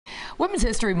Women's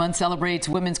History Month celebrates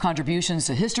women's contributions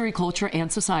to history, culture,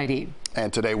 and society.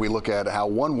 And today we look at how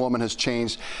one woman has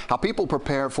changed how people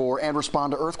prepare for and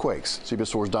respond to earthquakes.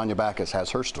 CBS 4's Danya Bacchus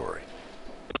has her story.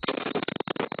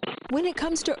 When it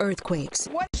comes to earthquakes,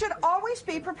 one should always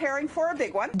be preparing for a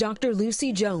big one. Dr.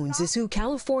 Lucy Jones is who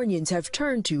Californians have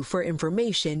turned to for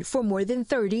information for more than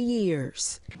 30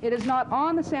 years. It is not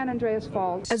on the San Andreas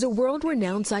Fault. As a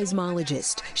world-renowned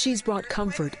seismologist, she's brought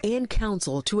comfort and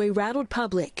counsel to a rattled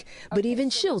public. But even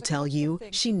she'll tell you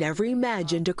she never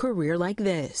imagined a career like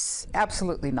this.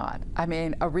 Absolutely not. I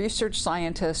mean, a research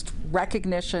scientist,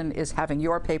 recognition is having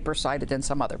your paper cited in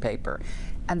some other paper.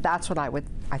 And that's what I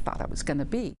thought I was going to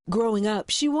be. Growing up,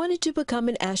 she wanted to become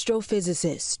an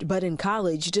astrophysicist, but in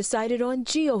college decided on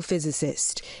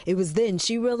geophysicist. It was then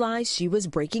she realized she was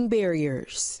breaking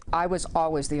barriers. I was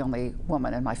always the only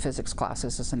woman in my physics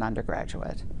classes as an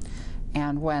undergraduate.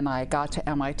 And when I got to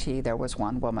MIT, there was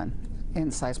one woman in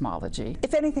seismology.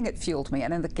 If anything, it fueled me.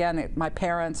 And again, my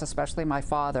parents, especially my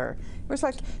father, it was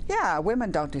like, yeah,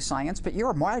 women don't do science, but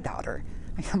you're my daughter.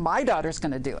 My daughter's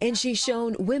going to do it. And she's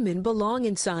shown women belong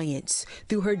in science.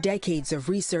 Through her decades of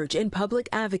research and public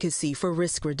advocacy for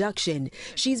risk reduction,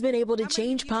 she's been able to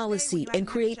change policy and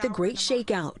create the Great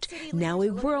Shakeout, now a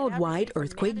worldwide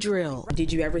earthquake drill.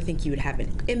 Did you ever think you would have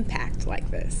an impact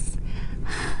like this?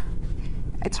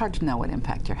 It's hard to know what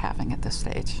impact you're having at this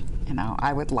stage. You know,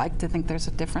 I would like to think there's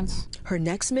a difference. Her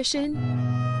next mission?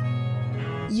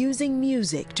 Using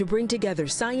music to bring together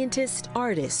scientists,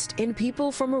 artists, and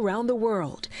people from around the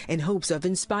world in hopes of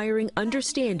inspiring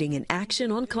understanding and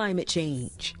action on climate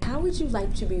change. How would you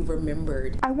like to be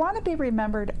remembered? I want to be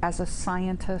remembered as a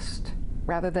scientist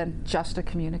rather than just a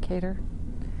communicator,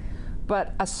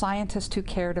 but a scientist who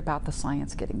cared about the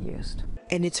science getting used.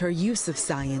 And it's her use of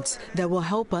science that will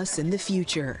help us in the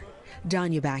future.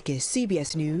 Danya Bacchus,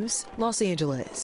 CBS News, Los Angeles.